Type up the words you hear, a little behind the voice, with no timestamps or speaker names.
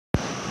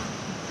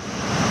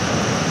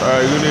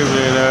Good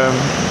evening.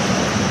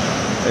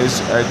 It's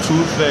at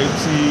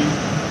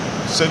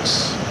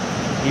 2:36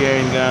 here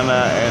in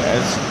Ghana, and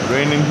it's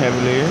raining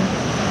heavily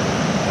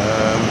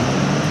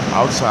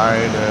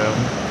outside.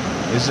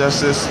 It just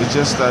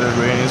started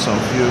raining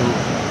some few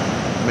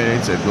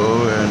minutes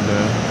ago, and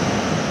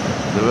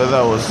the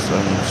weather was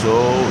so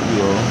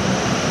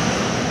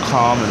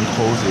calm and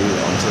cozy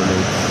until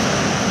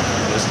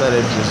it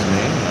started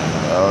drizzling.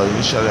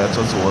 Initially, I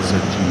thought it was a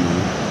dew.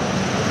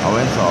 I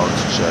went out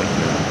to check,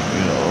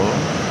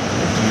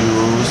 the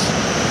dew's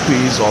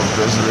pace of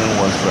drizzling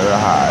was very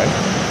high,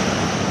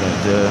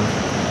 and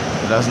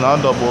it has now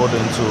doubled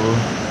into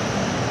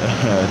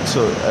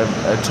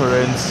a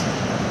torrent,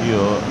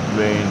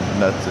 rain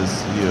that is,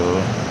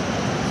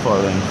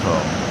 falling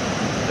from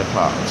the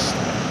clouds.